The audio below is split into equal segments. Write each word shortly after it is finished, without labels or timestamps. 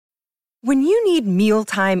When you need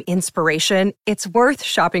mealtime inspiration, it's worth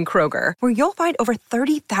shopping Kroger, where you'll find over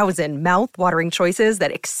 30,000 mouth-watering choices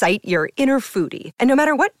that excite your inner foodie. And no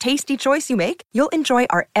matter what tasty choice you make, you'll enjoy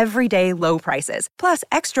our everyday low prices, plus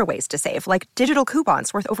extra ways to save, like digital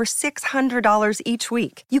coupons worth over $600 each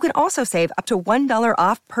week. You can also save up to $1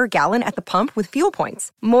 off per gallon at the pump with fuel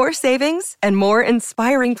points. More savings and more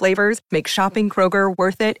inspiring flavors make shopping Kroger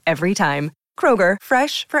worth it every time. Kroger,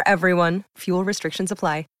 fresh for everyone. Fuel restrictions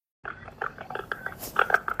apply.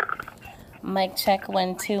 Mic check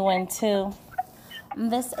 1 2 1 2.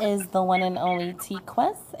 This is the one and only T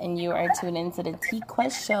Quest, and you are tuned into the T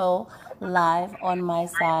Quest Show live on my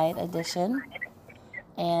side edition.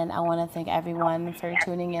 And I want to thank everyone for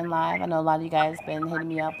tuning in live. I know a lot of you guys been hitting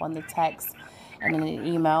me up on the text and in an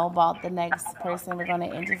email about the next person we're going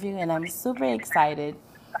to interview, and I'm super excited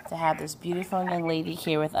to have this beautiful young lady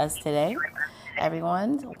here with us today.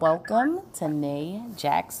 Everyone, welcome to Nay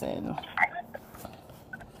Jackson.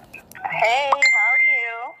 Hey, how are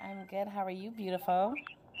you? I'm good. How are you, beautiful?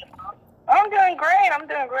 I'm doing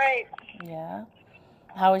great. Yeah.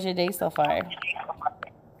 How was your day so far?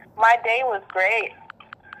 My day was great.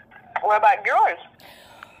 What about yours?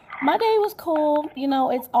 My day was cool. You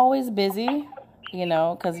know, it's always busy, you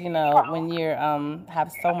know, because, you know, when you're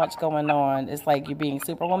have so much going on, it's like you're being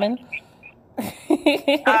Superwoman.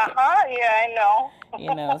 Yeah, I know.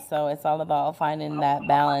 You know, so it's all about finding that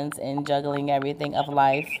balance and juggling everything of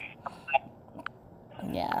life.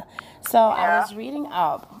 Yeah. So I was reading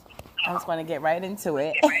up. I was going to get right into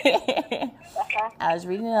it. I was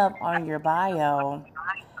reading up on your bio,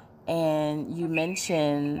 and you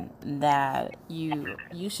mentioned that you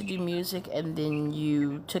used to do music and then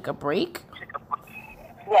you took a break.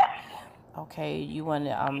 Yes. Okay, you want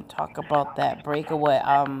to talk about that break or what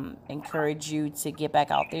encouraged you to get back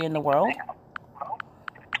out there in the world?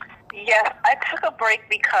 Yes, I took a break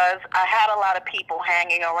because I had a lot of people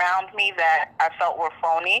hanging around me that I felt were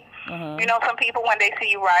phony. Mm-hmm. You know, some people, when they see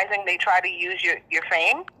you rising, they try to use your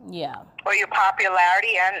fame. Yeah. Or your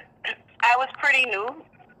popularity. And I was pretty new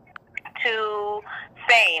to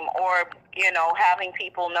fame or, you know, having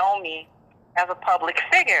people know me as a public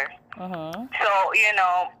figure. Mm-hmm. So, you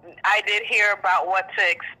know, I did hear about what to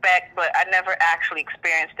expect, but I never actually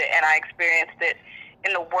experienced it. And I experienced it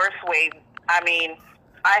in the worst way. I mean,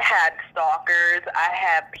 I had stalkers. I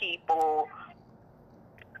had people.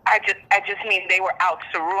 I just mean they were out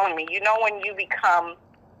to ruin me. You know, when you become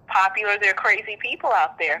popular, there are crazy people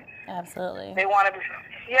out there. Absolutely. They want to.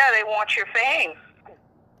 They want your fame,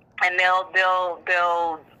 and they'll.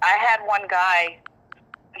 I had one guy.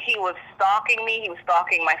 He was stalking me. He was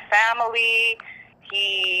stalking my family.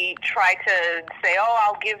 He tried to say, "Oh,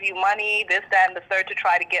 I'll give you money, this, that, and the third, to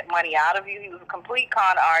try to get money out of you." He was a complete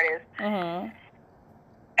con artist. Mm-hmm.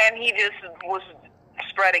 And he just was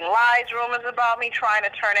spreading lies, rumors about me, trying to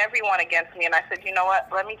turn everyone against me. And I said, you know what?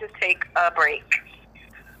 Let me just take a break.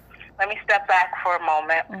 Let me step back for a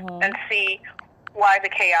moment and see why the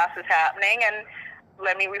chaos is happening. And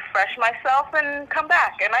let me refresh myself and come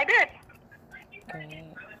back. And I did. Great.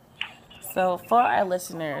 So for our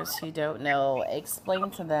listeners who don't know, explain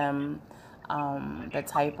to them the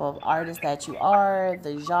type of artist that you are,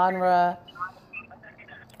 the genre,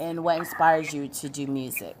 and what inspires you to do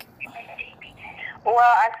music? Well,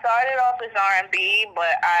 I started off as R&B,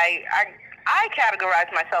 but I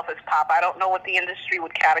categorize myself as pop. I don't know what the industry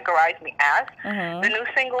would categorize me as. Mm-hmm. The new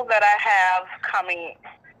single that I have coming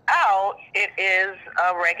out, it is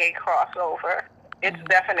a reggae crossover. It's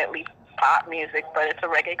definitely pop music, but it's a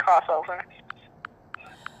reggae crossover.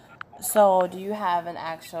 So do you have an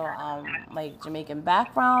actual like Jamaican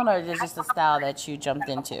background, or is it just a style that you jumped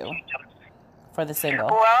into for the single?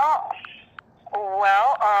 Well,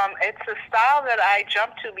 it's a style that I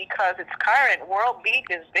jumped to because it's current. World beat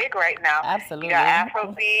is big right now. Absolutely. You got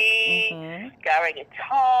Afrobeat, you got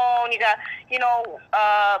reggaeton, you got,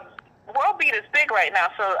 world beat is big right now.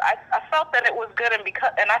 So I felt that it was good,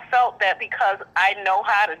 and I felt that because I know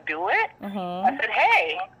how to do it, I said,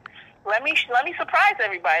 hey, let me surprise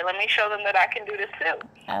everybody. Let me show them that I can do this too.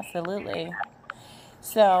 Absolutely.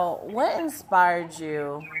 So what inspired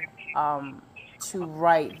you to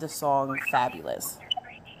write the song Fabulous?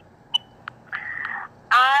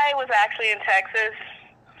 I was actually in Texas,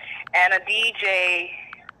 and a DJ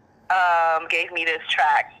gave me this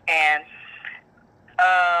track, and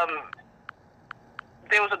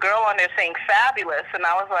there was a girl on there saying "fabulous," and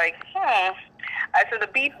I was like, I said,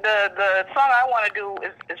 the song I want to do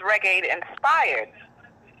is reggae inspired.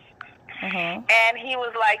 Mm-hmm. And he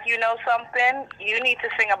was like, you know something? You need to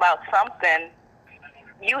sing about something.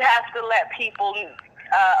 You have to let people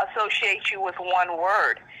associate you with one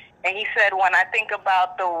word. And he said, when I think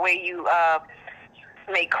about the way you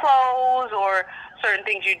make clothes or certain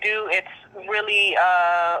things you do, it's really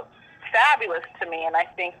fabulous to me, and I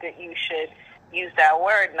think that you should use that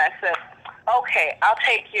word. And I said, okay, I'll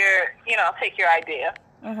take your idea.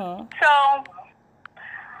 Mm-hmm. So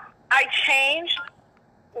I changed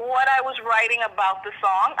what I was writing about the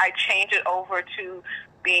song. I changed it over to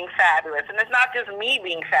being fabulous. And it's not just me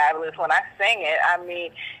being fabulous when I sing it. I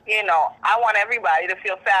mean, I want everybody to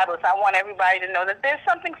feel fabulous. I want everybody to know that there's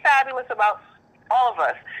something fabulous about all of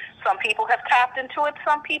us. Some people have tapped into it,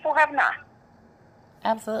 some people have not.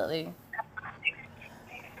 Absolutely.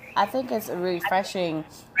 I think it's refreshing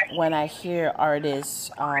when I hear artists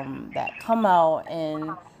that come out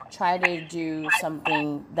and try to do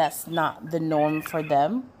something that's not the norm for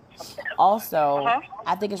them. Also,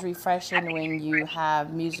 I think it's refreshing when you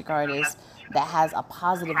have music artists that has a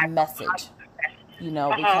positive message,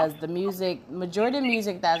 because the majority of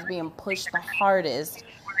music that's being pushed the hardest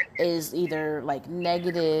is either like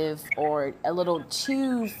negative or a little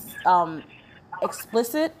too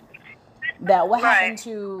explicit. That what happened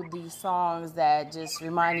to the songs that just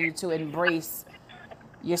remind you to embrace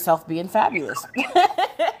yourself being fabulous?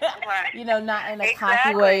 Not in a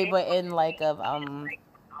cocky way, but in like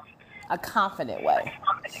a confident way.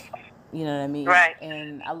 You know what I mean? Right.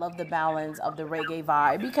 And I love the balance of the reggae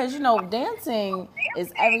vibe because, dancing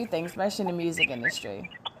is everything, especially in the music industry.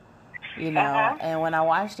 And when I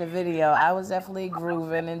watched the video, I was definitely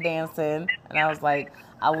grooving and dancing. And I was like,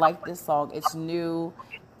 I like this song. It's new,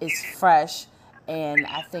 it's fresh, and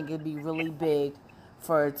I think it'd be really big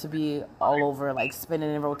for it to be all over, like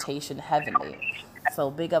spinning in rotation heavenly. So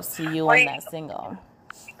big ups to you on that single.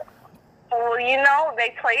 Well,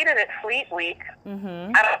 they played it at Fleet Week.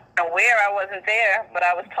 Mm-hmm. I don't know where, I wasn't there, but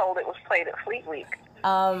I was told it was played at Fleet Week.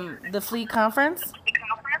 The Fleet Conference?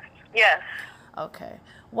 Yes. Okay.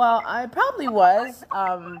 Well, I probably was,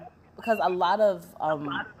 because a lot of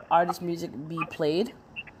artist music be played.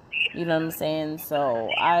 You know what I'm saying? So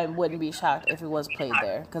I wouldn't be shocked if it was played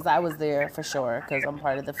there, because I was there for sure, because I'm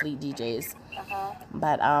part of the Fleet DJs.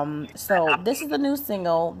 But so this is the new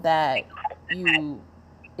single that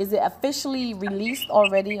is it officially released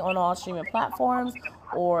already on all streaming platforms,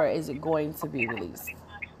 or is it going to be released?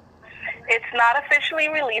 It's not officially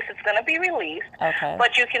released. It's going to be released. Okay.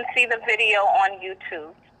 But you can see the video on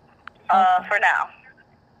YouTube for now.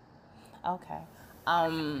 Okay.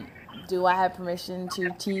 Do I have permission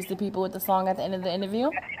to tease the people with the song at the end of the interview?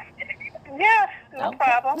 Yes, no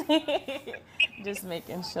problem. Just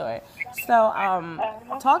making sure. So,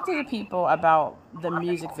 talk to the people about the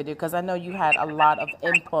music video, because I know you had a lot of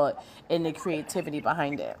input in the creativity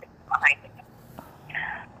behind it.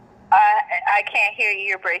 I can't hear you.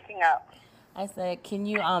 You're breaking up. I said, can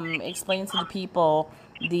you explain to the people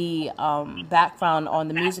the background on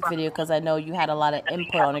the music video, because I know you had a lot of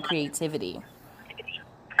input on the creativity.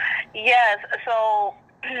 Yes, so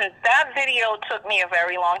that video took me a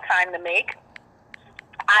very long time to make.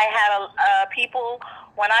 I had people,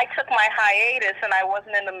 when I took my hiatus and I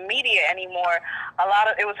wasn't in the media anymore,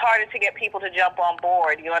 it was harder to get people to jump on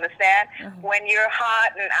board, you understand? Mm-hmm. When you're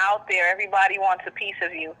hot and out there, everybody wants a piece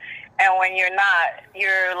of you. And when you're not,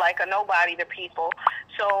 you're like a nobody to people.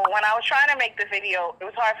 So when I was trying to make the video, it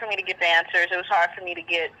was hard for me to get the answers. It was hard for me to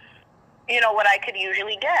get, what I could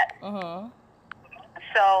usually get. Mm-hmm.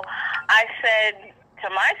 So I said to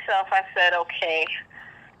myself, okay,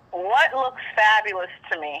 what looks fabulous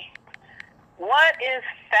to me? What is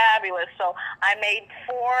fabulous? So I made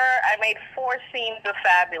four scenes of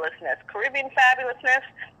fabulousness: Caribbean fabulousness,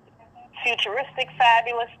 futuristic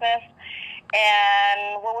fabulousness,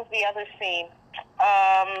 and what was the other scene?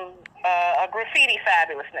 A graffiti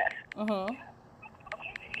fabulousness. Mm-hmm.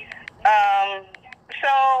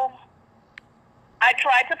 So I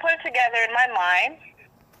tried to put it together in my mind.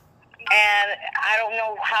 And I don't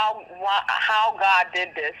know how God did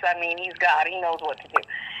this. I mean, he's God. He knows what to do.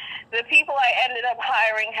 The people I ended up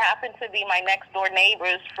hiring happened to be my next-door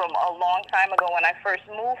neighbors from a long time ago when I first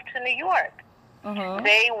moved to New York. Mm-hmm.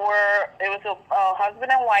 It was a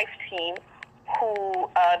husband and wife team who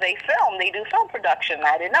they do film production.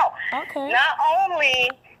 I didn't know. Okay. Not only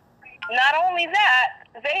that,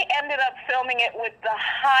 they ended up filming it with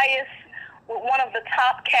one of the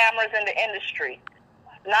top cameras in the industry.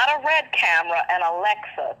 Not a Red camera, an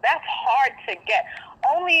Alexa. That's hard to get.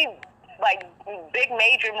 Only like big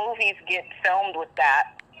major movies get filmed with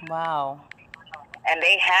that. Wow. And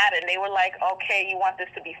they were like, okay, you want this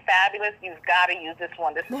to be fabulous? You've got to use this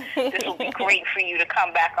one. This will be great for you to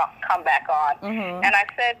come back on. Mm-hmm. And I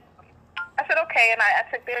said okay, and I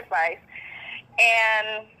took their advice.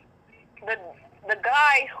 And the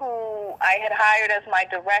guy who I had hired as my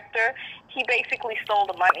director, he basically stole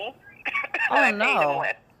the money that I paid him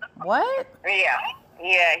with. What?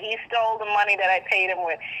 Yeah, he stole the money that I paid him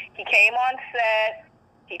with. He came on set,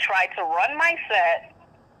 he tried to run my set,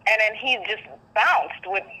 and then he just bounced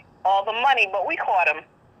with all the money, but we caught him.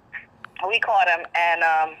 And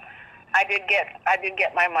I did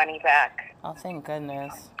get my money back. Oh, thank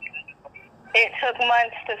goodness. It took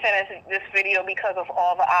months to finish this video because of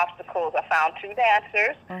all the obstacles. I found 2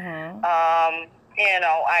 dancers. Mm-hmm. You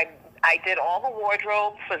know, I did all the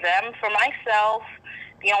wardrobe for them, for myself.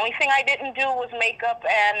 The only thing I didn't do was makeup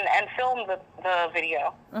and film the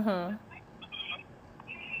video. Mm-hmm.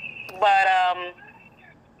 But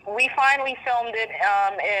we finally filmed it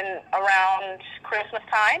in around Christmas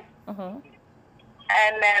time. Mm-hmm.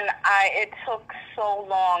 And then it took so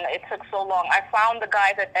long. I found the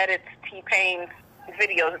guy that edits T-Pain's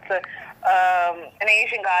videos. It's an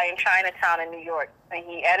Asian guy in Chinatown in New York. And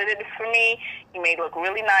he edited it for me. He made it look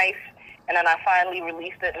really nice. And then I finally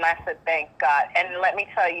released it, and I said, thank God. And let me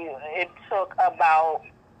tell you, it took about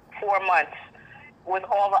 4 months with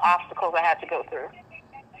all the obstacles I had to go through.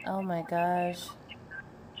 Oh, my gosh.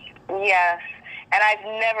 Yes. And I've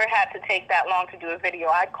never had to take that long to do a video.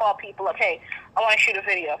 I'd call people up, hey, I want to shoot a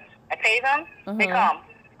video. I pay them, they come.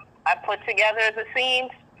 I put together the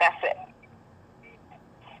scenes, that's it.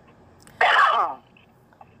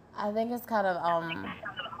 I think it's kind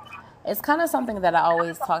of something that I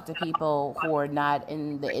always talk to people who are not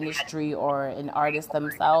in the industry or an artist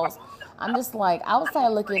themselves. I'm just like, outside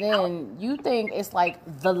looking in, you think it's like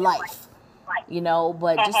the life, you know,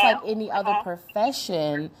 but just like any other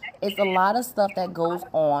profession, it's a lot of stuff that goes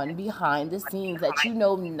on behind the scenes that you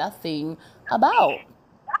know nothing about.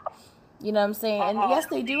 You know what I'm saying? And yes,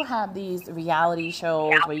 they do have these reality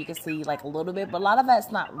shows where you can see like a little bit, but a lot of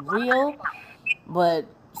that's not real. But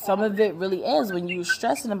some of it really is when you're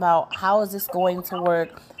stressing about how is this going to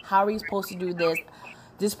work? How are you supposed to do this?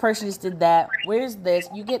 This person just did that. Where's this?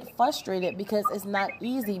 You get frustrated because it's not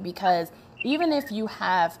easy, because even if you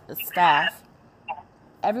have a staff,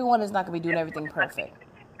 everyone is not going to be doing everything perfect.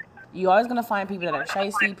 You're always going to find people that are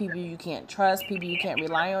shysty, people you can't trust, people you can't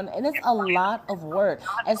rely on. And it's a lot of work,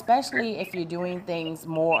 especially if you're doing things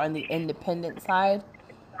more on the independent side,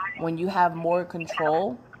 when you have more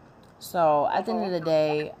control. So at the end of the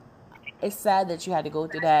day, it's sad that you had to go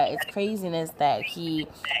through that. It's craziness that he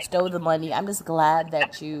stole the money. I'm just glad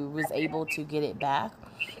that you was able to get it back.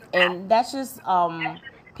 And that's just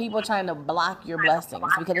people trying to block your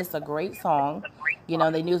blessings, because it's a great song. You know,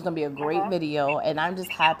 they knew it was going to be a great video. And I'm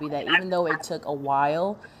just happy that even though it took a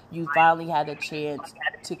while, you finally had a chance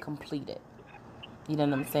to complete it. You know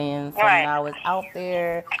what I'm saying? So now it's out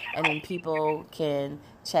there, and then people can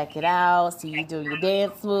check it out, see you doing your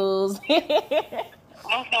dance moves. You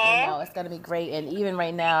know, it's going to be great. And even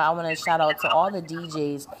right now, I want to shout out to all the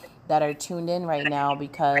DJs that are tuned in right now,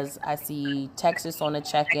 because I see Texas on the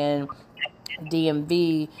check-in,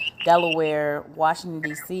 DMV, Delaware, Washington,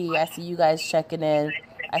 D.C. I see you guys checking in.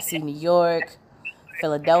 I see New York,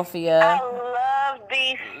 Philadelphia. I love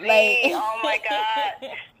D.C. Oh, my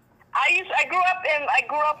God. I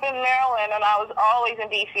grew up in Maryland, and I was always in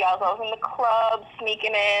D.C. I was always in the clubs,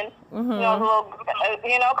 sneaking in. You know,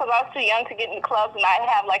 because I was too young to get in the clubs, and I'd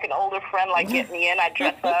have like an older friend like get me in. I'd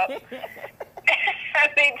dress up, and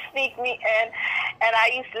they'd sneak me in, and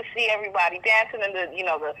I used to see everybody dancing in the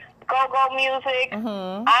the go-go music.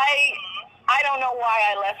 I don't know why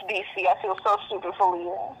I left D.C. I feel so stupid for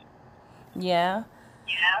leaving. Yeah.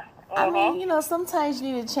 I mean, sometimes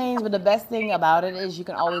you need to change, but the best thing about it is you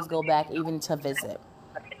can always go back even to visit.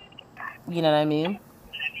 You know what I mean?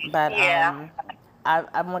 But, oh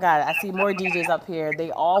my God, I see more DJs up here.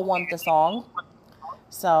 They all want the song.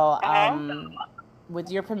 So, with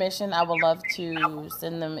your permission, I would love to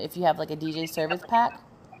send them, if you have like a DJ service pack.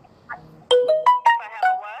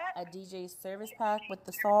 A DJ service pack with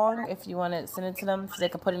the song, if you want to send it to them so they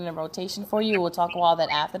can put it in rotation for you. We'll talk about all that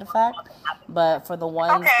after the fact. But for the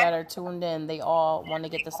ones that are tuned in, they all want to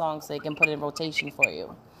get the song so they can put it in rotation for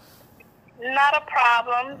you. Not a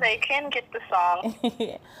problem. They can get the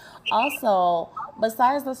song. Also,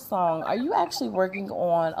 besides the song, are you actually working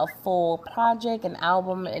on a full project, an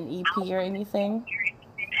album, an EP, or anything?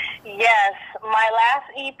 Yes, my last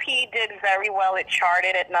EP did very well. It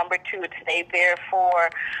charted at number 2. It stayed there for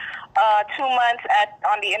 2 months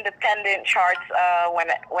on the independent charts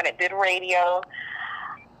when it did radio.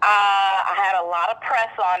 I had a lot of press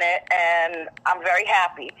on it, and I'm very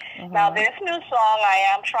happy. Now, this new song, I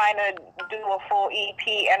am trying to do a full EP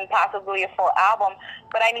and possibly a full album,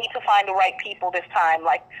 but I need to find the right people this time.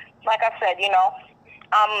 Like I said,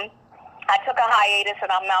 I took a hiatus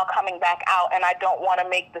and I'm now coming back out, and I don't want to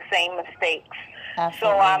make the same mistakes.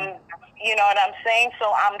 Absolutely. So you know what I'm saying?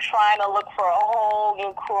 So I'm trying to look for a whole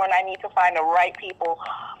new crew, and I need to find the right people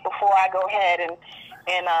before I go ahead and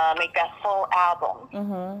make that full album.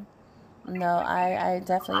 Mm-hmm. No, I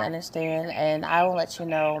definitely understand, and I will let you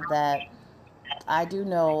know that I do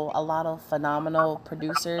know a lot of phenomenal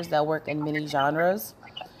producers that work in many genres.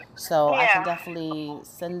 So I can definitely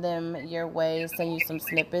send them your way, send you some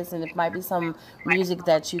snippets, and it might be some music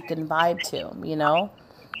that you can vibe to, you know?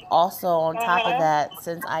 Also, on top of that,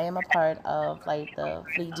 since I am a part of like the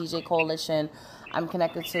Fleet DJ Coalition, I'm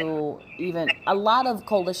connected to even a lot of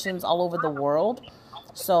coalitions all over the world.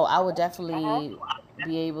 So I would definitely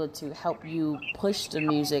be able to help you push the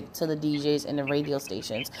music to the DJs and the radio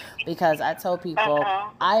stations, because I tell people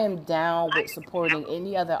I am down with supporting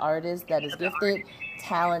any other artist that is gifted,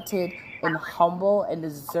 talented, and humble and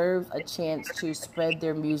deserves a chance to spread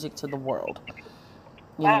their music to the world.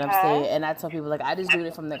 You know what I'm saying? And I tell people, like, I just do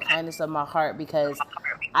it from the kindness of my heart because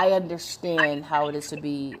I understand how it is to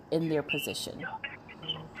be in their position.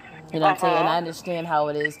 You know what I'm saying? And I understand how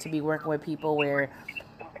it is to be working with people where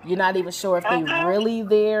you're not even sure if they really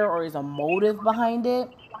there or is a motive behind it.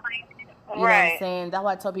 You know what I'm saying? That's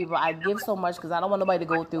why I tell people I give so much because I don't want nobody to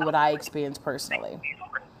go through what I experienced personally.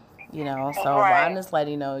 You know, so I'm just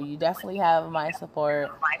letting you know, you definitely have my support,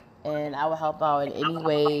 and I will help out in any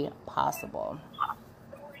way possible.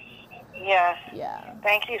 Yes. Yeah.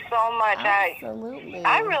 Thank you so much. Absolutely.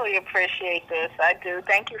 I really appreciate this. I do.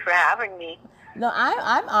 Thank you for having me. No,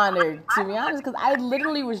 I'm honored, to be honest, because I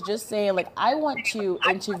literally was just saying, like, I want to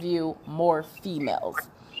interview more females.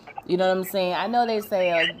 You know what I'm saying? I know they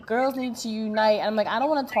say, like, girls need to unite. And I'm like, I don't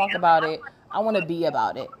want to talk about it. I want to be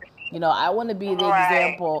about it. You know, I want to be the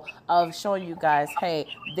example of showing you guys, hey,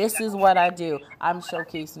 this is what I do. I'm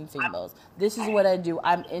showcasing females. This is what I do.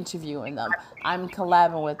 I'm interviewing them. I'm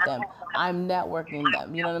collabing with them. I'm networking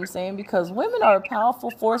them. You know what I'm saying? Because women are a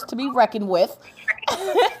powerful force to be reckoned with.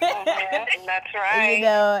 That's right. You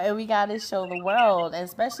know, and we got to show the world, and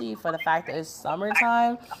especially for the fact that it's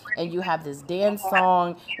summertime and you have this dance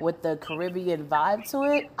song with the Caribbean vibe to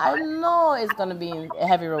it. I know it's going to be in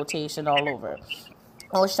heavy rotation all over.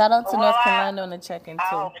 Oh, shout out to North Carolina on the check-in too. I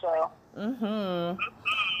hope so.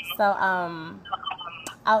 So,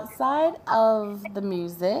 outside of the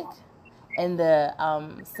music and the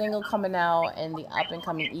single coming out and the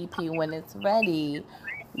up-and-coming EP when it's ready,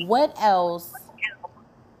 what else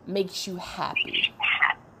makes you happy?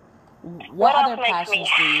 What other passions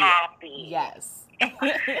do you? Happy? Yes.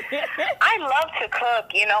 I love to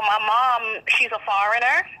cook. You know, my mom, she's a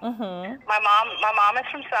foreigner. My mom is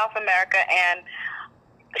from South America, and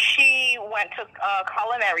she went to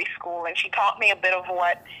culinary school, and she taught me a bit of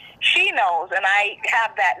what she knows, and I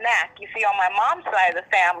have that knack. You see, on my mom's side of the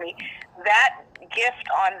family, that gift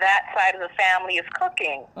on that side of the family is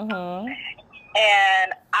cooking.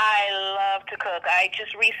 And I love to cook. I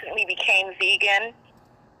just recently became vegan,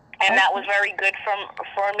 and that was very good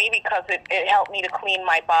for me because it helped me to clean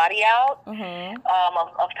my body out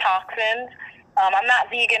of toxins. I'm not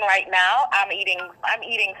vegan right now. I'm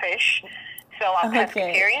eating fish. So I'm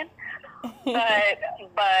pescatarian,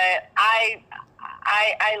 but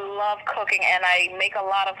I love cooking, and I make a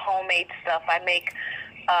lot of homemade stuff. I make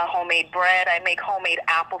homemade bread. I make homemade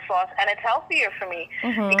applesauce, and it's healthier for me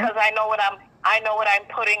because I know what I'm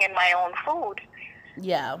putting in my own food.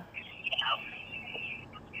 Yeah.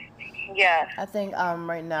 Yeah. I think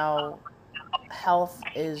right now health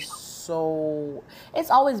is it's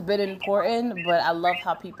always been important, but I love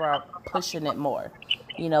how people are pushing it more.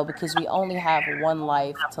 You know, because we only have one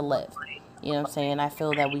life to live. You know what I'm saying? I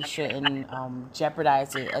feel that we shouldn't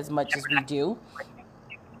jeopardize it as much as we do. You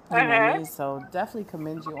know what I mean? So definitely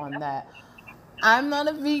commend you on that. I'm not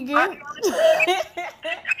a vegan,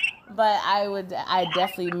 but I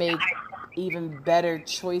definitely make even better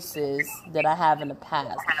choices that I have in the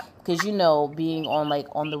past. Because, you know, being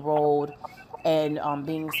on the road and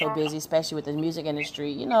being so busy, especially with the music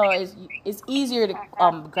industry, you know, it's easier to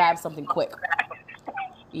grab something quick.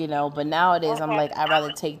 You know, but nowadays I'm like, I'd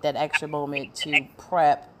rather take that extra moment to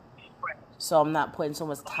prep so I'm not putting so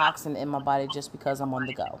much toxin in my body just because I'm on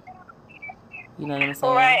the go. You know what I'm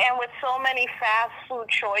saying? Right, and with so many fast food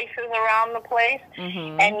choices around the place,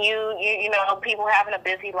 and you know, people having a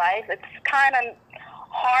busy life, it's kind of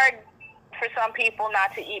hard for some people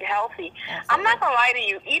not to eat healthy. Absolutely. I'm not going to lie to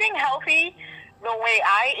you. Eating healthy the way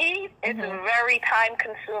I eat is very time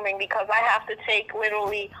consuming because I have to take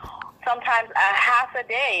literally sometimes a half a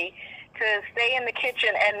day to stay in the kitchen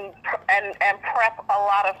and prep a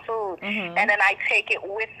lot of food, and then I take it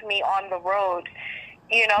with me on the road,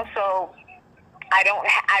 you know. So I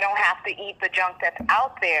don't have to eat the junk that's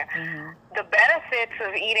out there. The benefits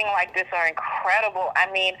of eating like this are incredible.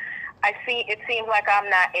 I mean, it seems like I'm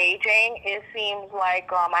not aging. It seems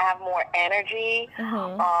like I have more energy.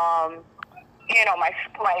 You know, my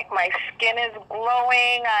skin is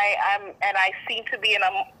glowing. I seem to be in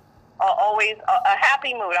always a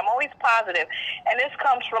happy mood. I'm always positive, and this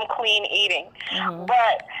comes from clean eating.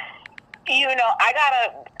 But you know,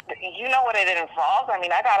 you know what it involves. I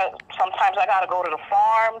mean, sometimes I gotta go to the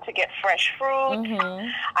farm to get fresh fruit.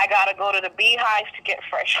 I gotta go to the beehives to get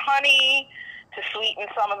fresh honey to sweeten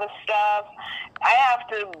some of the stuff. I have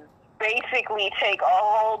to basically take a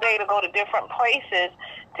whole day to go to different places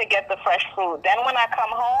to get the fresh food. Then when I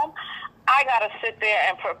come home, I gotta sit there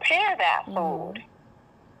and prepare that food.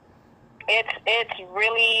 It's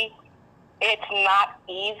not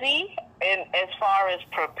easy as far as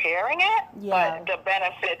preparing it, but the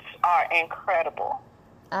benefits are incredible.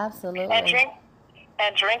 Absolutely.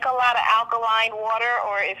 And drink a lot of alkaline water,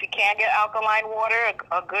 or if you can't get alkaline water,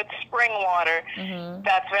 a good spring water.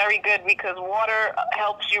 That's very good because water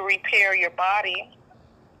helps you repair your body.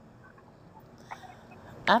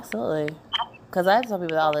 Absolutely. Because I tell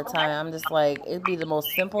people all the time, I'm just like, it'd be the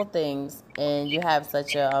most simple things, and you have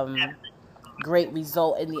such a great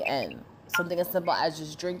result in the end. Something as simple as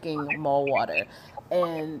just drinking more water.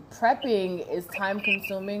 And prepping is time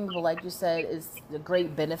consuming, but like you said, is a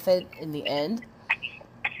great benefit in the end.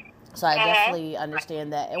 So I definitely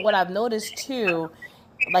understand that. And what I've noticed too,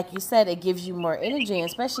 like you said, it gives you more energy,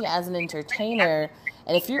 especially as an entertainer.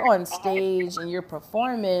 And if you're on stage and you're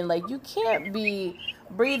performing, like, you can't be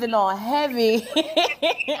breathing all heavy.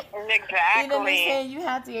 Exactly. You know what I'm saying? You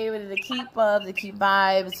have to be able to keep up, to keep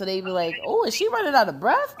vibes. So they be like, oh, is she running out of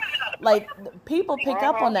breath? Like, people pick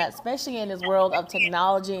up on that, especially in this world of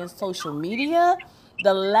technology and social media.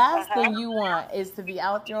 The last thing you want is to be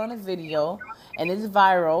out there on a video and it's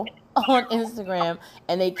viral on Instagram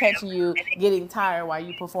and they catch you getting tired while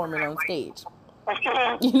you performing on stage.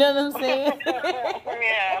 You know what I'm saying?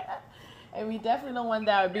 Yeah. And we definitely don't want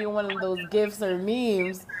that being one of those gifs or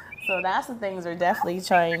memes. So that's the things we're definitely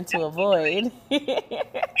trying to avoid. Yeah.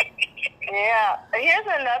 Here's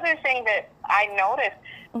another thing that I noticed.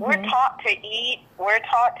 We're taught to eat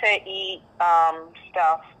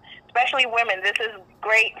stuff, especially women. This is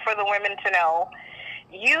great for the women to know.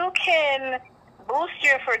 You can boost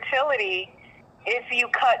your fertility if you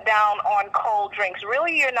cut down on cold drinks.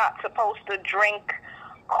 Really, you're not supposed to drink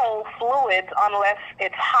cold fluids unless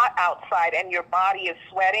it's hot outside and your body is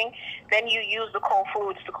sweating. Then you use the cold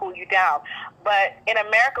fluids to cool you down. But in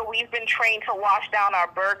America, we've been trained to wash down our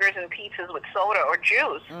burgers and pizzas with soda or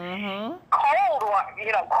juice. Cold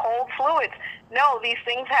fluids. No, these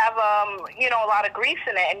things have, a lot of grease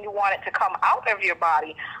in it, and you want it to come out of your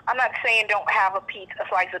body. I'm not saying don't have a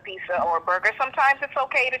slice of pizza or a burger. Sometimes it's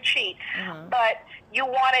okay to cheat, but you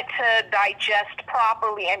want it to digest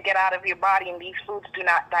properly and get out of your body, and these foods do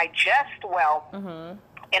not digest well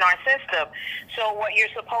in our system. So what you're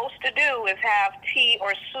supposed to do is have tea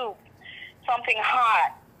or soup, something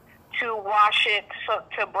hot, to wash it,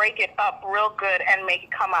 to break it up real good and make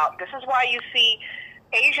it come out. This is why you see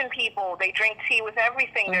Asian people, they drink tea with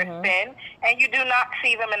everything. They're thin, and you do not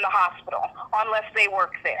see them in the hospital unless they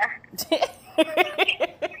work there.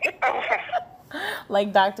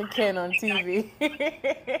 Like Dr. Ken on TV.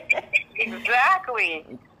 Exactly.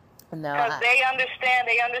 No, because they understand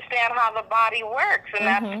how the body works,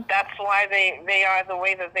 and that's why they are the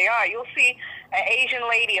way that they are. You'll see an Asian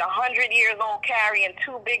lady, 100 years old, carrying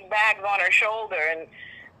 2 big bags on her shoulder, and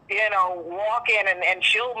walking, and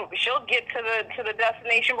she'll get to the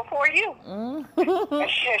destination before you. And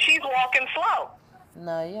she's walking slow.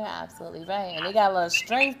 No, you're absolutely right, and they got a lot of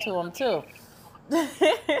strength to them too.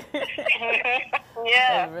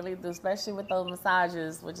 Yeah, they really do, especially with those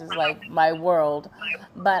massages, which is like my world.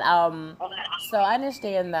 But so I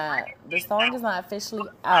understand that the song is not officially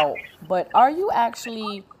out, but are you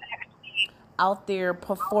actually out there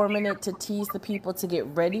performing it to tease the people to get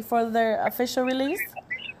ready for their official release?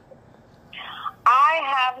 I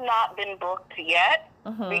have not been booked yet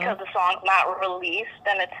because the song's not released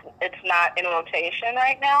and it's not in rotation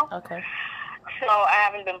right now. Okay. So I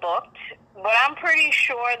haven't been booked, but I'm pretty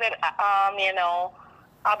sure that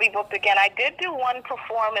I'll be booked again. I did do one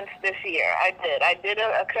performance this year. I did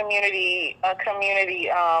a community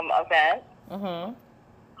event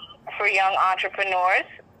for young entrepreneurs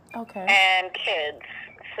and kids.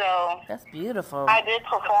 So that's beautiful. I did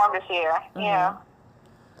perform this year. Yeah.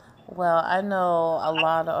 Well, I know a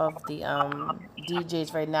lot of the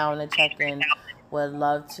DJs right now in the check-in would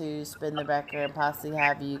love to spin the record and possibly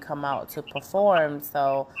have you come out to perform.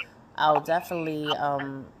 So I'll definitely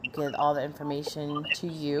get all the information to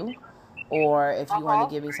you, or if you want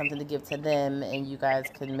to give me something to give to them, and you guys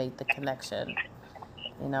can make the connection.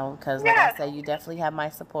 You know, because like I Yes. said, you definitely have my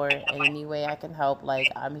support, and any way I can help,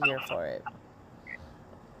 like, I'm here for it.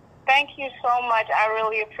 Thank you so much. I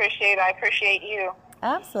really appreciate it. I appreciate you.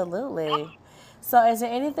 Absolutely. So is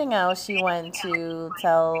there anything else you want to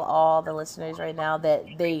tell all the listeners right now that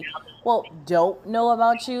they, well, don't know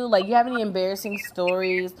about you? Like, you have any embarrassing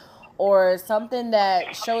stories or something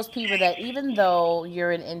that shows people that even though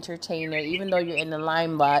you're an entertainer, even though you're in the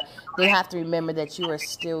limelight, they have to remember that you are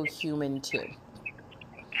still human too?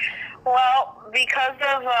 Well, because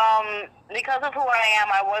of who I am,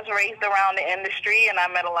 I was raised around the industry, and I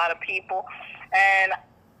met a lot of people. And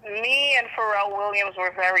me and Pharrell Williams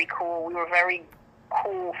were very cool. We were very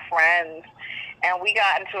cool friends, and we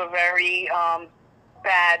got into a very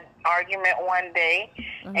bad argument one day,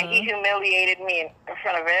 and he humiliated me in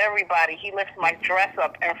front of everybody. He lifted my dress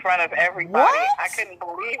up in front of everybody. What? I couldn't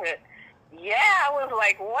believe it. Yeah, I was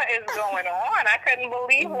like, what is going on? I couldn't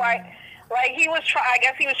believe why. Like, I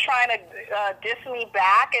guess he was trying to diss me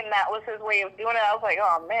back, and that was his way of doing it. I was like,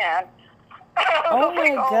 oh, man. Oh,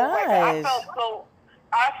 my gosh.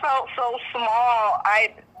 I felt so small.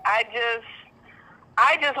 I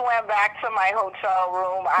just went back to my hotel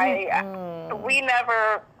room.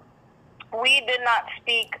 We did not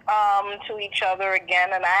speak to each other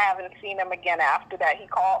again, and I haven't seen him again after that. He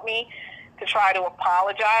called me to try to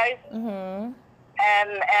apologize. Mm-hmm.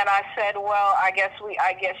 And I said, well, I guess we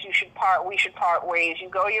should part ways. You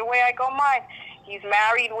go your way, I go mine. He's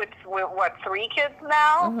married with what, 3 kids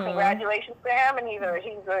now? Mm-hmm. Congratulations to him, and he's an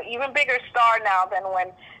even bigger star now than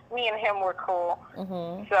when me and him were cool.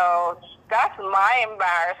 Mm-hmm. So that's my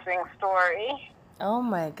embarrassing story. Oh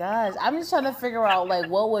my gosh. I'm just trying to figure out, like,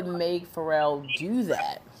 what would make Pharrell do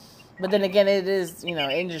that? But then again, it is,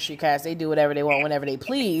 industry cast. They do whatever they want whenever they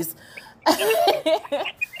please.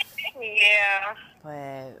 Yeah.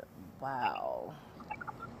 But, wow.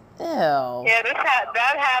 Ew. Yeah,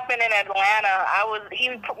 that happened in Atlanta. He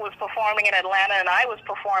was performing in Atlanta, and I was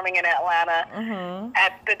performing in Atlanta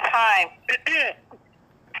at the time.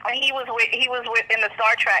 And he was in the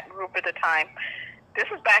Star Trek group at the time. This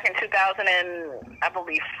was back in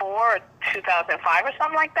 2004 or 2005 or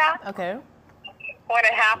something like that. Okay. When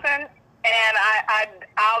it happened, and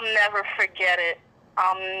I'll never forget it.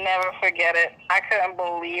 I'll never forget it. I couldn't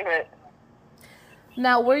believe it.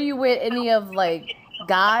 Now, were you with any of, like,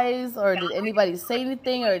 guys, or did anybody say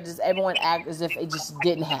anything, or does everyone act as if it just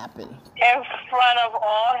didn't happen? In front of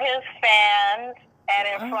all his fans and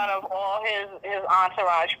in front of all his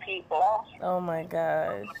entourage people. Oh, my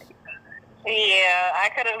gosh. Yeah, I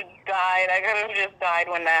could have died. I could have just died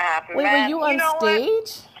when that happened. Wait, man, were you on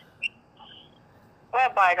stage?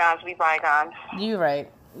 Let bygones be bygones. You're right.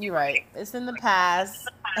 It's in the past.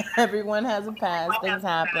 Everyone has a past. Things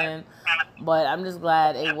happen. But I'm just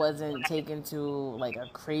glad it wasn't taken to, like, a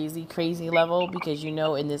crazy, crazy level, because,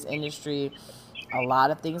 in this industry, a lot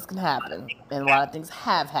of things can happen. And a lot of things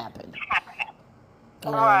have happened.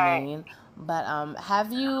 You know what I mean? But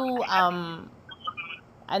have you,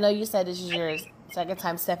 I know you said this is your second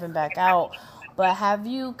time stepping back out, but have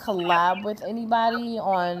you collabed with anybody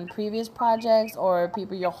on previous projects, or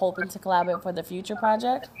people you're hoping to collaborate for the future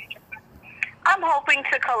project? I'm hoping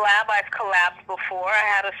to collab. I've collabed before. I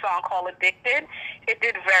had a song called Addicted. It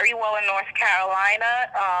did very well in North Carolina.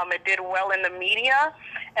 It did well in the media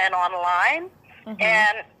and online. Mm-hmm.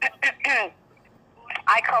 And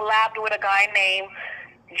I collabed with a guy named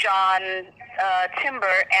John Timber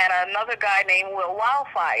and another guy named Will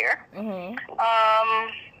Wildfire. Mm-hmm.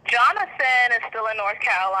 Jonathan is still in North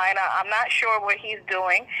Carolina. I'm not sure what he's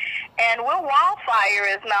doing. And Will Wildfire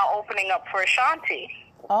is now opening up for Ashanti.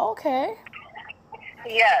 Oh, okay.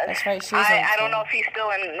 Yes. That's right. I don't know if he's still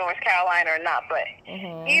in North Carolina or not, but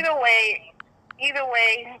either way,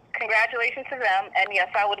 congratulations to them. And yes,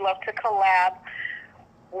 I would love to collab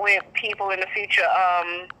with people in the future.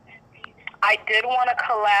 I did want to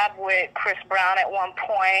collab with Chris Brown at one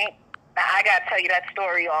point. I got to tell you that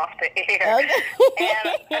story off the air. Okay.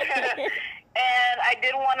 And I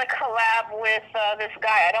did want to collab with this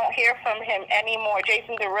guy. I don't hear from him anymore,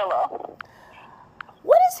 Jason Derulo.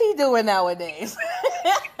 What is he doing nowadays?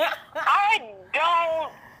 I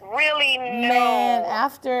don't really know. Man,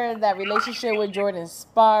 after that relationship with Jordan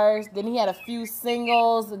Sparks, then he had a few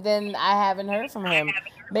singles, and then I haven't heard from him.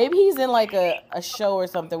 Maybe he's in like a show or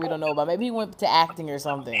something we don't know about. Maybe he went to acting or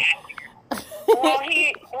something. Well,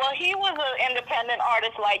 he was an independent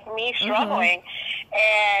artist like me, struggling,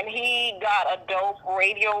 and he got a dope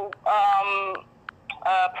radio,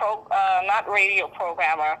 not radio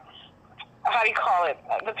programmer, how do you call it?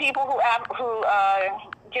 The people who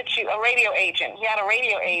get you a radio agent. He had a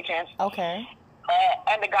radio agent. Okay.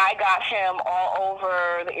 And the guy got him all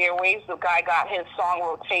over the airwaves. The guy got his song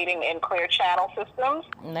rotating in Clear Channel systems.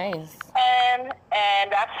 Nice. And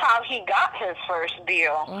that's how he got his first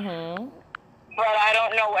deal. Mm-hmm. But I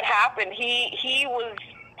don't know what happened. He was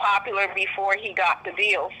popular before he got the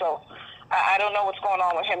deal, so I don't know what's going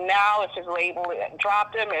on with him now. If his label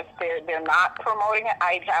dropped him, if they're not promoting it,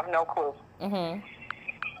 I have no clue. Mm-hmm.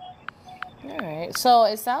 All right. So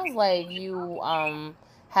it sounds like you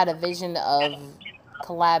had a vision of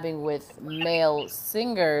collabing with male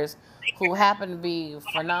singers who happen to be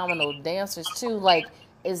phenomenal dancers too. Like,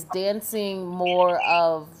 is dancing more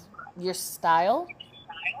of your style?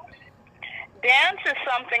 Dance is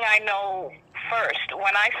something I know first.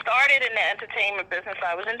 When I started in the entertainment business,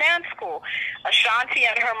 I was in dance school. Ashanti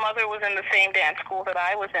and her mother was in the same dance school that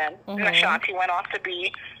I was in. Mm-hmm. And Ashanti went on to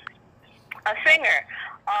be a singer.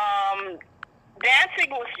 Dancing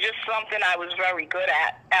was just something I was very good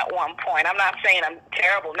at one point. I'm not saying I'm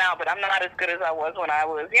terrible now, but I'm not as good as I was when I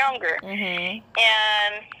was younger. Mm-hmm.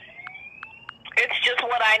 And it's just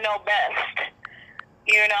what I know best,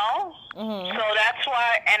 you know? Mm-hmm. So that's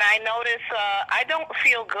why, and I notice I don't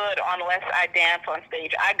feel good unless I dance on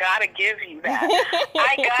stage. I gotta give you that.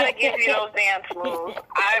 I gotta give you those dance moves.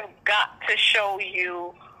 I've got to show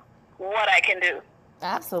you what I can do.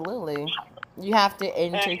 Absolutely. You have to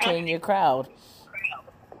entertain your crowd.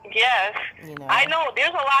 Yes. You know. I know there's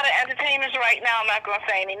a lot of entertainers right now, I'm not going to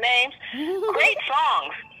say any names. Great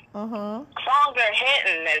songs. Mm-hmm. Songs are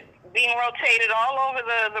hitting. They're being rotated all over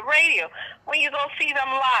the radio. When you go see them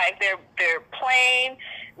live, they're plain,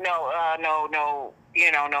 no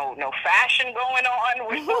fashion going on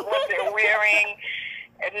with what they're wearing.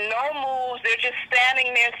 And no moves. They're just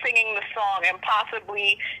standing there singing the song, and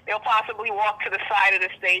they'll possibly walk to the side of the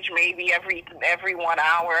stage maybe every 1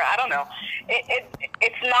 hour. I don't know.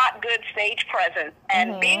 It's not good stage presence.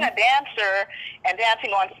 And being a dancer and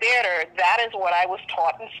dancing on theater, that is what I was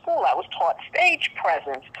taught in school. I was taught stage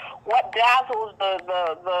presence. What dazzles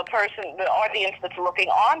the person, the audience that's looking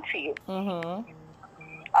on to you. Mm-hmm.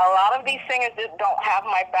 A lot of these singers that don't have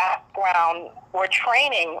my background or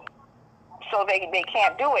training, so they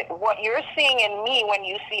can't do it. What you're seeing in me when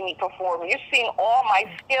you see me perform, you're seeing all my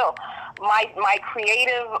skill, my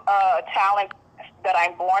creative talent that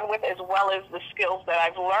I'm born with, as well as the skills that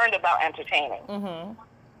I've learned about entertaining. Mm-hmm.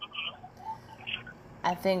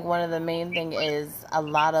 I think one of the main thing is a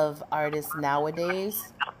lot of artists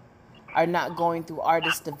nowadays are not going through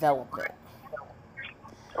artist development.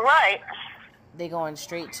 Right. They going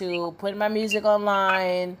straight to putting my music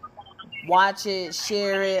online, watch it,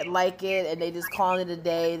 share it, like it, and they just call it a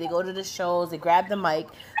day. They go to the shows, they grab the mic.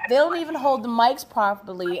 They don't even hold the mics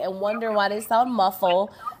properly and wonder why they sound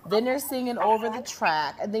muffled. Then they're singing over the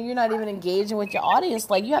track, and then you're not even engaging with your audience.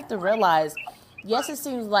 Like, you have to realize, yes, it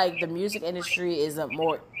seems like the music industry is a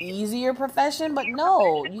more easier profession, but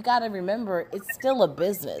no, you got to remember, it's still a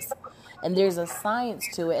business, and there's a science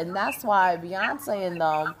to it, and that's why Beyonce and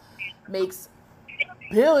them makes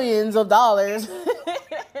billions of dollars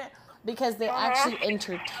because they actually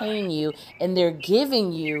entertain you, and they're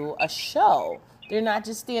giving you a show. They're not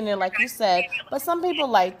just standing there like you said, but some people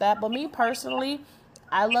like that. But me personally,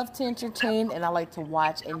 I love to entertain, and I like to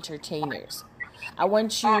watch entertainers. I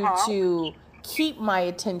want you to keep my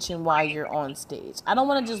attention while you're on stage. I don't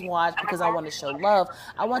want to just watch because I want to show love.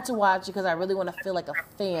 I want to watch because I really want to feel like a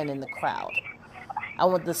fan in the crowd. I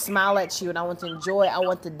want to smile at you, and I want to enjoy. I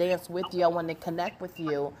want to dance with you. I want to connect with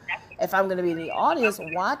you. If I'm going to be in the audience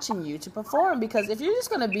watching you to perform, because if you're just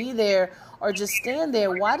going to be there or just stand there,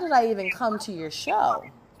 why did I even come to your show?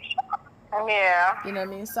 Yeah. You know what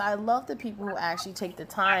I mean? So I love the people who actually take the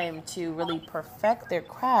time to really perfect their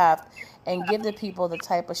craft and give the people the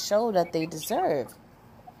type of show that they deserve.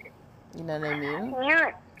 You know what I mean?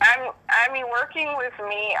 I mean, working with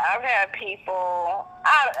me, I've had people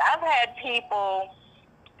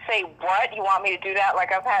say, "What? You want me to do that?"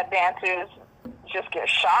 Like, I've had dancers just get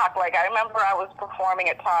shocked. Like, I remember I was performing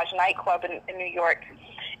at Taj nightclub in New York,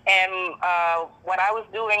 and when I was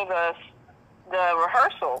doing the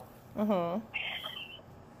rehearsal,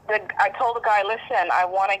 I told the guy, "Listen, I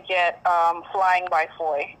want to get Flying by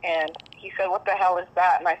Foy," and he said, "What the hell is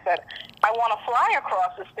that?" And I said, "I want to fly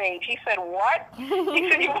across the stage." He said, "What?" He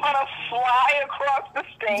said, "You want to fly across the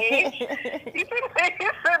stage?" He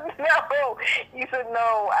said, "No." He said,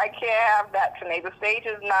 "No, I can't have that today. The stage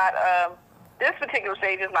is not, this particular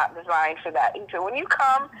stage is not designed for that." He said, "When you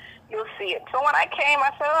come, you'll see it." So when I came,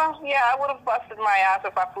 I said, "Oh, yeah, I would have busted my ass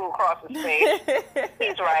if I flew across the stage."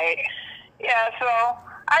 He's right. Yeah, so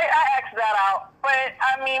I asked that out. But,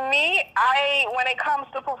 I mean, when it comes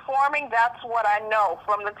to performing, that's what I know.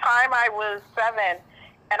 From the time I was 7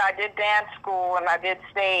 and I did dance school and I did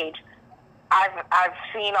stage, I've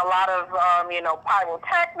seen a lot of,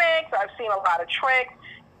 pyrotechnics. I've seen a lot of tricks.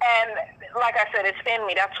 And like I said, it's in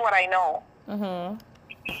me. That's what I know. Mm-hmm.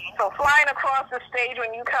 So flying across the stage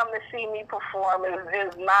when you come to see me perform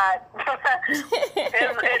is not.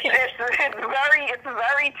 it's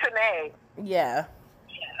very Tanae. Yeah.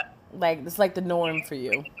 Like it's like the norm for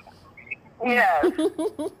you. Yes.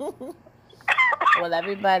 Well,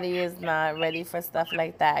 everybody is not ready for stuff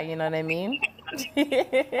like that. You know what I mean?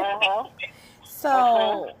 Uh-huh.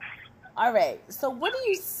 So, all right. So, what do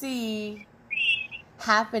you see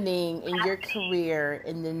happening in your career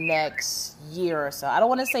in the next year or so? I don't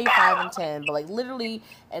want to say 5 and 10, but like literally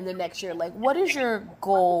in the next year. Like, what is your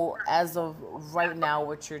goal as of right now?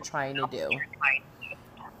 What you're trying to do?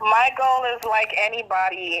 My goal is like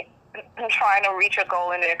anybody trying to reach a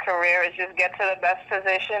goal in their career is just get to the best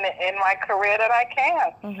position in my career that I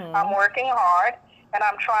can. Mm-hmm. I'm working hard and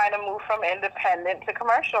I'm trying to move from independent to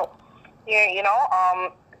commercial.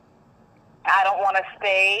 I don't want to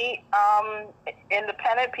stay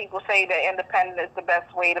independent. People say that independent is the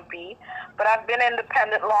best way to be, but I've been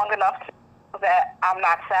independent long enough to know that I'm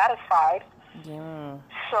not satisfied. Yeah.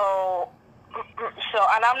 So,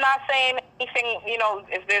 and I'm not saying anything,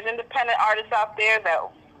 if there's independent artists out there that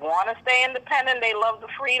want to stay independent, they love the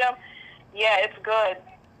freedom, yeah, it's good.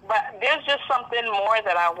 But there's just something more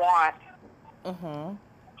that I want. Mm-hmm.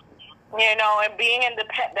 And being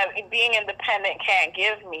independent can't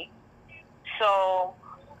give me. So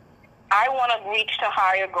I want to reach to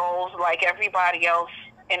higher goals like everybody else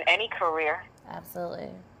in any career.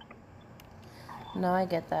 Absolutely. No, I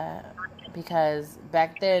get that. Because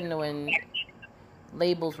back then when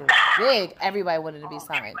labels were big, everybody wanted to be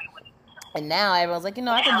signed. And now everyone's like,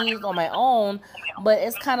 I can do this on my own. But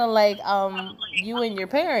it's kind of like you and your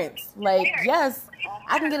parents. Like, yes,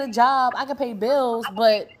 I can get a job. I can pay bills.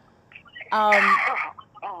 But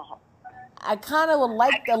I kind of would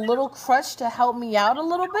like a little crutch to help me out a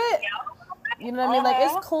little bit. You know what I mean? Like,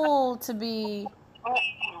 it's cool to be,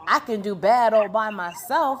 I can do bad all by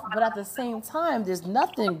myself, but at the same time, there's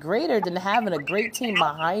nothing greater than having a great team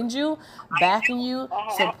behind you, backing you,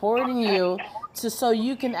 supporting you, so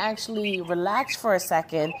you can actually relax for a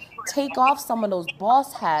second, take off some of those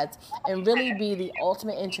boss hats, and really be the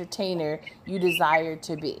ultimate entertainer you desire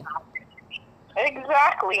to be.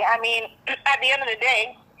 Exactly. I mean, at the end of the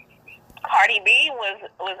day, Cardi B was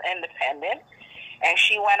independent, and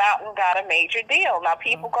she went out and got a major deal. Now,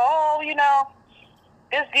 people go,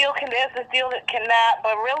 this deal can this deal can that,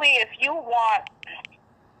 but really, if you want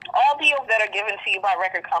all deals that are given to you by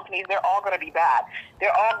record companies, they're all going to be bad.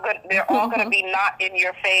 They're all good. They're all going to be not in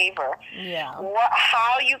your favor. Yeah.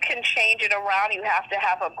 How you can change it around? You have to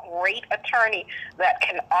have a great attorney that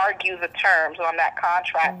can argue the terms on that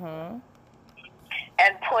contract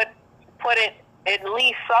and put it, at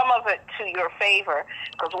least some of it, to your favor.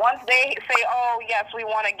 Because once they say, "Oh, yes, we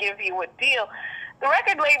want to give you a deal," the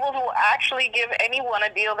record labels will actually give anyone a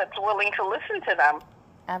deal that's willing to listen to them.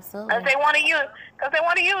 Absolutely. Because they want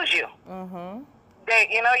to use you. Mm-hmm.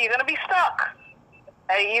 You're going to be stuck.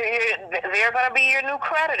 They're going to be your new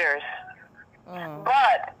creditors.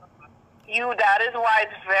 But that is why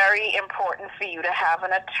it's very important for you to have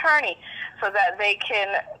an attorney so that they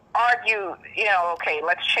can argue, okay,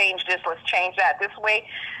 let's change this, let's change that. This way,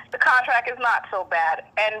 the contract is not so bad,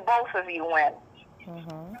 and both of you win.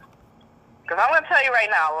 Because I'm going to tell you right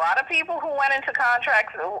now, a lot of people who went into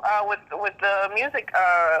contracts with the music,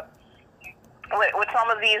 with some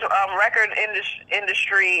of these record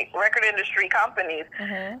industry companies,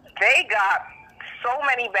 they got so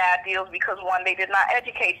many bad deals because, one, they did not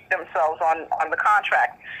educate themselves on the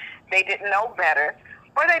contract. They didn't know better,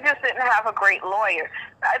 or they just didn't have a great lawyer.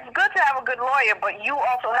 It's good to have a good lawyer, but you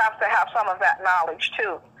also have to have some of that knowledge,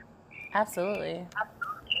 too. Absolutely.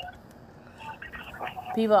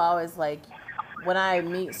 People always when I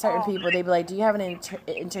meet certain people, they be like, "Do you have an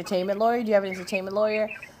entertainment lawyer? Do you have an entertainment lawyer?"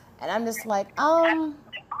 And I'm just like,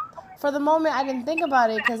 for the moment, I didn't think about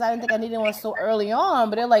it because I didn't think I needed one so early on.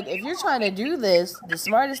 But they're like, if you're trying to do this, the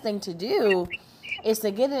smartest thing to do is to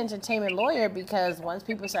get an entertainment lawyer, because once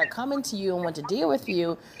people start coming to you and want to deal with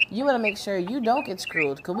you, you want to make sure you don't get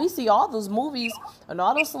screwed. Because we see all those movies and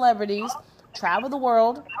all those celebrities travel the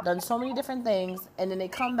world, done so many different things, and then they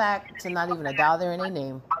come back to not even a dollar in their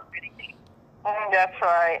name. That's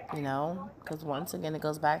right. Because once again, it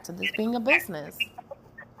goes back to this being a business.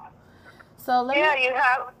 So you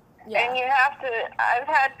have. Yeah. And you have to, I've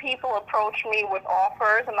had people approach me with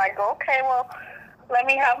offers, and I go, okay, well, let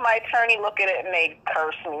me have my attorney look at it, and they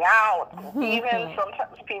curse me out. Even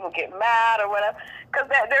sometimes people get mad or whatever, because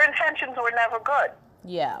their intentions were never good.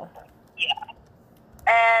 Yeah.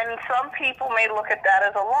 And some people may look at that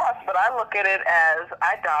as a loss, but I look at it as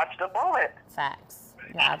I dodged a bullet. Facts.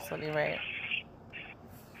 You're absolutely right.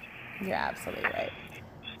 You're absolutely right.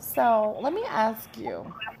 So let me ask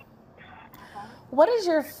you, what is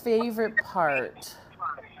your favorite part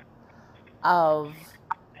of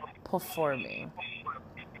performing?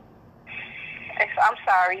 I'm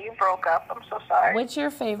sorry, you broke up. I'm so sorry. What's your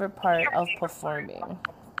favorite part of performing?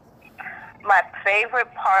 My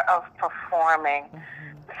favorite part of performing,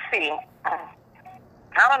 let's see, I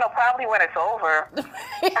don't know, probably when it's over.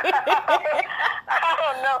 I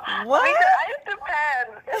don't know. What? It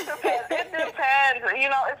depends. You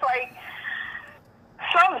know, it's like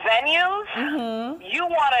some venues, you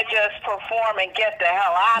want to just perform and get the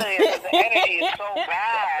hell out of here because the energy is so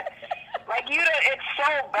bad. Like, it's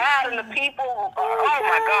so bad, and the people, oh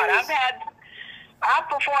my God, I've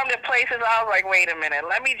performed at places I was like, wait a minute,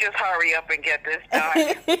 let me just hurry up and get this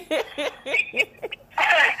done.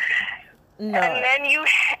 No. And then you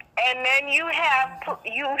have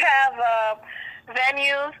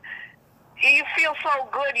venues. You feel so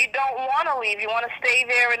good. You don't want to leave. You want to stay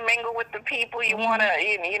there and mingle with the people. You want to,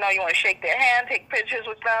 you want to shake their hand, take pictures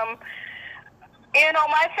with them. You know,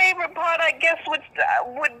 my favorite part, I guess, would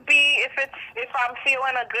be if I'm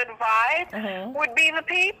feeling a good vibe, would be the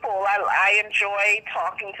people. I enjoy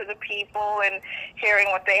talking to the people and hearing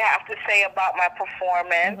what they have to say about my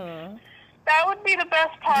performance. That would be the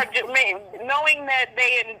best part, knowing that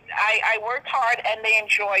I worked hard and they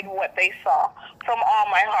enjoyed what they saw from all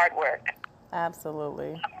my hard work.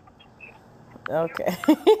 Absolutely. Okay.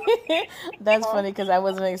 That's funny because I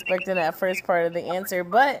wasn't expecting that first part of the answer,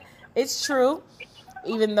 but it's true.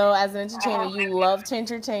 Even though as an entertainer you love to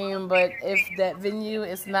entertain, but if that venue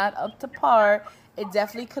is not up to par, it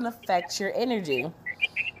definitely can affect your energy.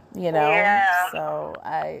 You know? Yeah. So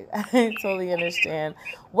I totally understand.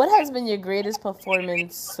 What has been your greatest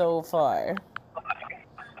performance so far?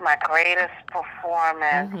 My greatest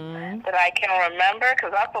performance that I can remember,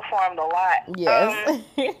 because I've performed a lot. Yes.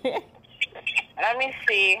 Let me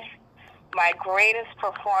see. My greatest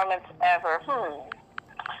performance ever.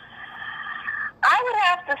 I would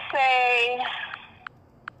have to say,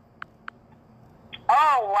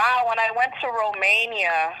 oh, wow, when I went to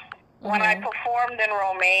Romania, when I performed in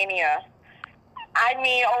Romania, I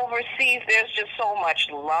mean, overseas, there's just so much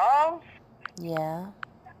love. Yeah.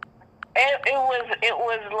 It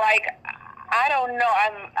was like, I don't know,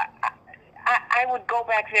 I would go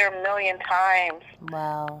back there a million times.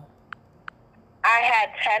 Wow. I had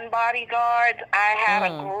 10 bodyguards. I had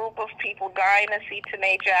a group of people dying to see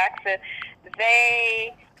Tanae Jackson.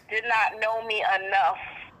 They did not know me enough,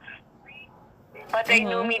 but they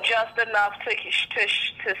knew me just enough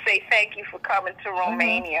to say thank you for coming to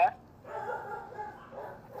Romania.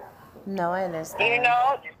 No, I understand. You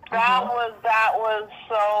know, that was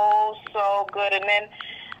so good. And then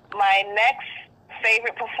my next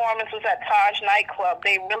favorite performance was at Taj nightclub.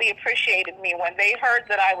 They really appreciated me when they heard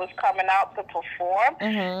that I was coming out to perform.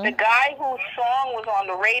 The guy whose song was on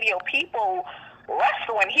the radio, people left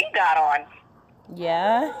when he got on.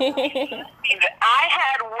 Yeah. I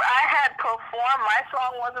had performed. My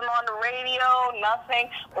song wasn't on the radio, nothing,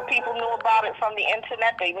 but people knew about it from the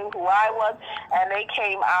internet. They knew who I was, and they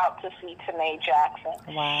came out to see Tanae Jackson.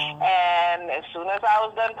 Wow. And as soon as I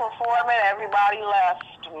was done performing, everybody left,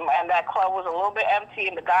 and that club was a little bit empty,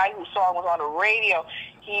 and the guy whose song was on the radio,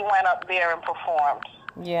 he went up there and performed.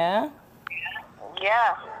 Yeah?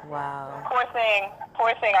 Yeah. Wow. Poor thing.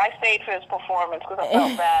 I stayed for his performance because I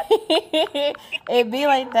felt bad. It'd be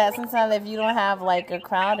like that sometimes if you don't have like a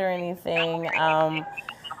crowd or anything.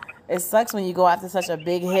 It sucks when you go after such a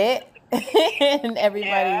big hit and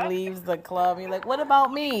everybody leaves the club. You're like, what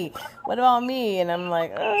about me? What about me? And I'm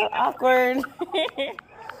like, awkward.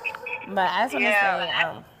 But I just want to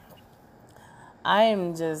say, I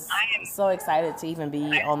am just so excited to even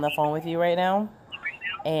be on the phone with you right now.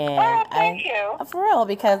 And thank you. For real,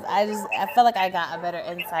 because I feel like I got a better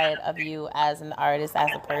insight of you as an artist,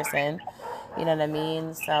 as a person. You know what I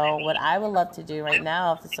mean? So what I would love to do right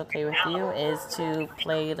now, if it's okay with you, is to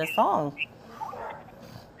play the song.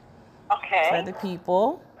 Okay. For the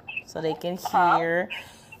people, so they can hear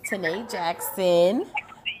Tanae Jackson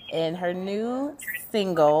and her new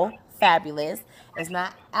single, Fabulous. It's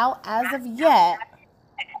not out as of yet.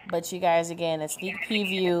 But you guys, again, a sneak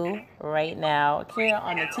preview right now here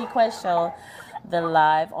on the T-Quest Show, the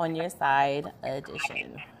Live on Your Side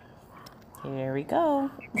edition. Here we go.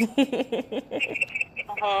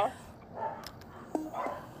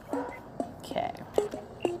 Okay.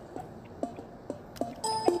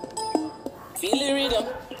 Feel the rhythm.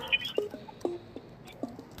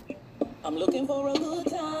 I'm looking for a good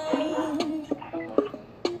time.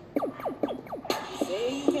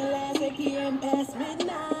 Say you can last 8 p.m. past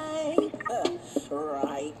midnight.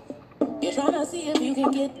 Right. You're trying to see if you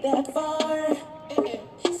can get that far.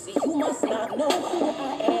 See, you must not know who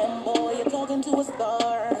I am, boy. You're talking to a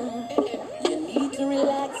star. You need to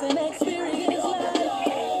relax and experience life.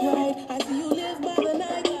 Right. I see you live by the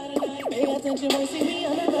night. Pay attention when you see me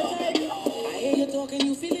another type. I hear you talking,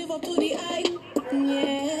 you feel live up to the eye.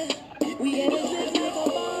 Yeah. We get it lit like a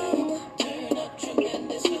bomb. Turn up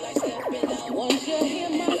tremendous, feel like stepping out. Once you hear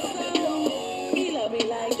my sound, he love me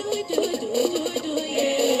like do it, do it, do it, do it, do it, yeah.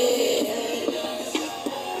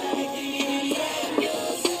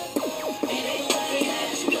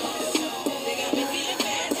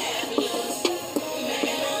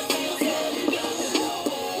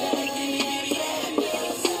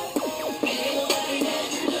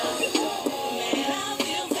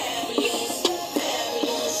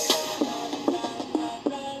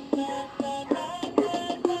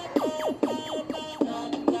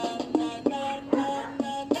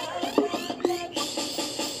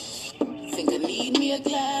 Think I need me a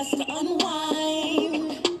glass to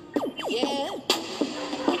unwind. Yeah,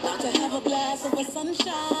 about to have a glass of a sunshine.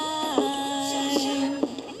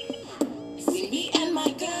 See me and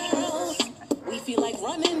my girls, we feel like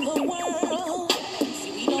running the world.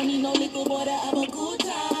 See, we don't need no liquor boy to have a good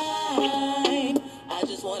time. I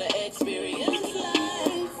just wanna experience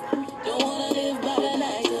life. Don't wanna live by the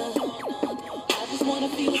night. I just wanna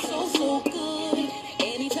feel so, so good.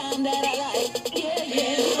 Anytime that I like. Yeah,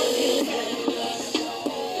 yeah.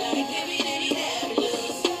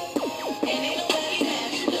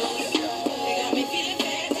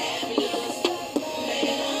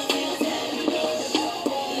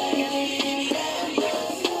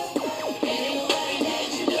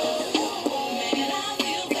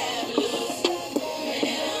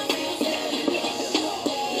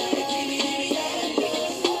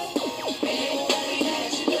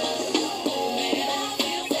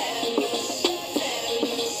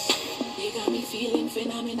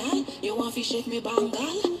 Shake me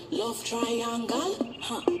bangle, love triangle,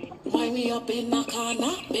 wind me up in a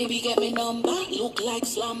corner, baby get me number, look like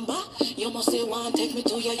slumber, you must say one, take me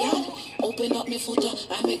to your yard, open up me footer,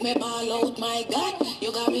 and make me ball out, my God,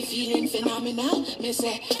 you got me feeling phenomenal, me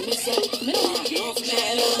say, me love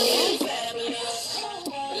triangle, fabulous,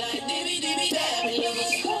 like dibby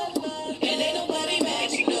fabulous, and ain't nobody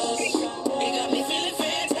matching us, you got me feeling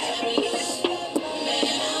fantabulous,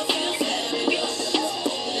 man, I feel fabulous,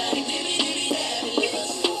 like dibby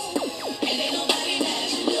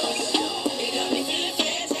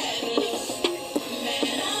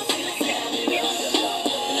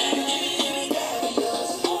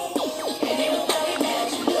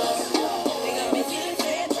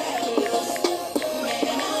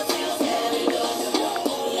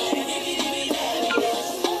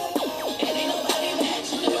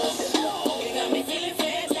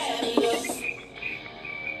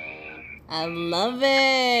I love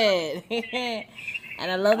it.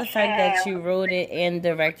 And I love the fact that you wrote it and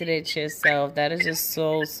directed it yourself. That is just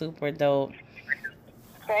so super dope.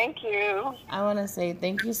 Thank you. I want to say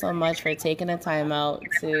thank you so much for taking the time out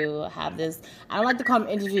to have this. I don't like to call them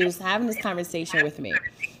interviews, having this conversation with me.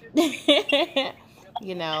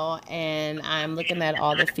 You know, and I'm looking at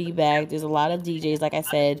all the feedback. There's a lot of DJs, like I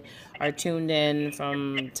said, are tuned in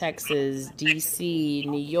from Texas, DC,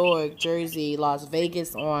 New York, Jersey, Las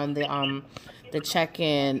Vegas on the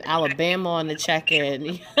check-in, Alabama on the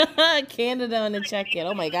check-in, Canada on the check-in.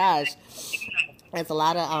 Oh my gosh. There's a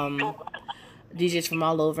lot of DJs from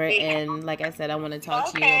all over, and like I said, I want to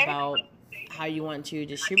talk to you about how you want to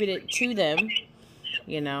distribute it to them,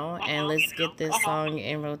 you know, and let's get this song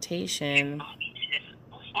in rotation.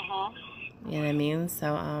 You know what I mean?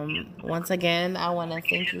 So, once again, I want to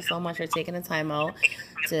thank you so much for taking the time out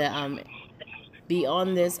to be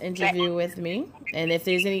on this interview with me. And if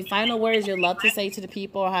there's any final words you'd love to say to the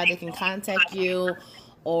people, or how they can contact you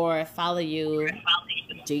or follow you,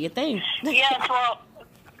 do your thing. Yes,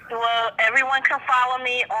 well, everyone can follow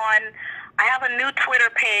me on, I have a new Twitter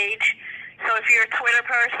page. So if you're a Twitter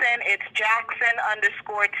person, it's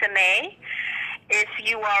Jackson_Tanae. If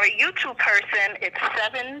you are a YouTube person, it's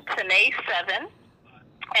 7Tanae7.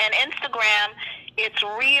 And Instagram, it's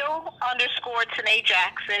real_Tanae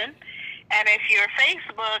Jackson. And if you're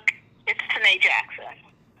Facebook, it's Tanae Jackson.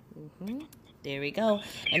 There we go.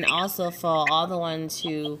 And also for all the ones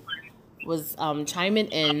who was chiming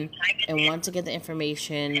in and want to get the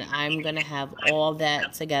information, I'm going to have all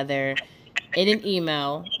that together in an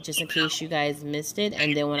email, just in case you guys missed it.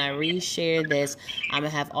 And then when I reshare this, I'm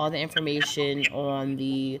going to have all the information on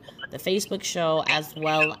the Facebook show, as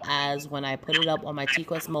well as when I put it up on my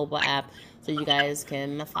TQuest mobile app, so you guys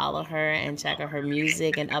can follow her and check out her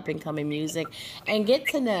music and up-and-coming music and get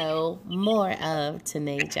to know more of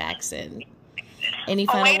Tanae Jackson. Any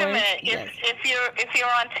final wait a words? minute. Yes. If you're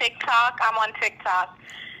on TikTok, I'm on TikTok.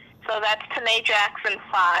 So that's Tanae Jackson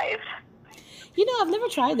 5. You know, I've never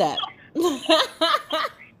tried that.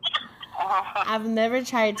 I've never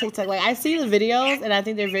tried TikTok. Like, I see the videos and I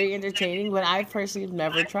think they're very entertaining, but I personally have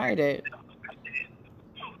never tried it.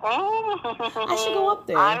 I should go up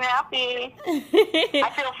there. I'm happy. I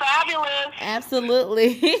feel fabulous.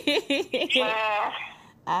 Absolutely.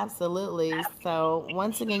 Absolutely. So,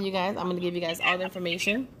 once again, you guys, I'm going to give you guys all the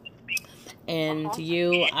information. And to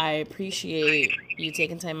you, I appreciate you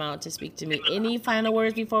taking time out to speak to me. Any final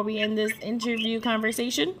words before we end this interview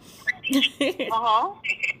conversation? You're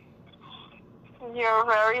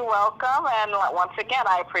very welcome. And once again,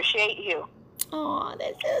 I appreciate you. Oh,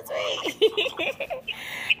 that's so sweet.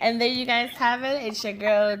 And there you guys have it. It's your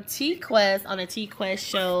girl TQuest on a TQuest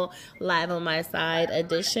show, live on my side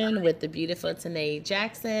edition with the beautiful Tanae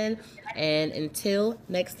Jackson. And until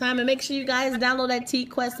next time, and make sure you guys download that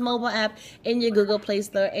TQuest mobile app in your Google Play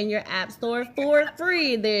Store and your App Store for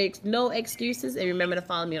free. There's no excuses. And remember to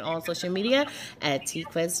follow me on all social media at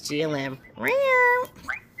TQuestGLM.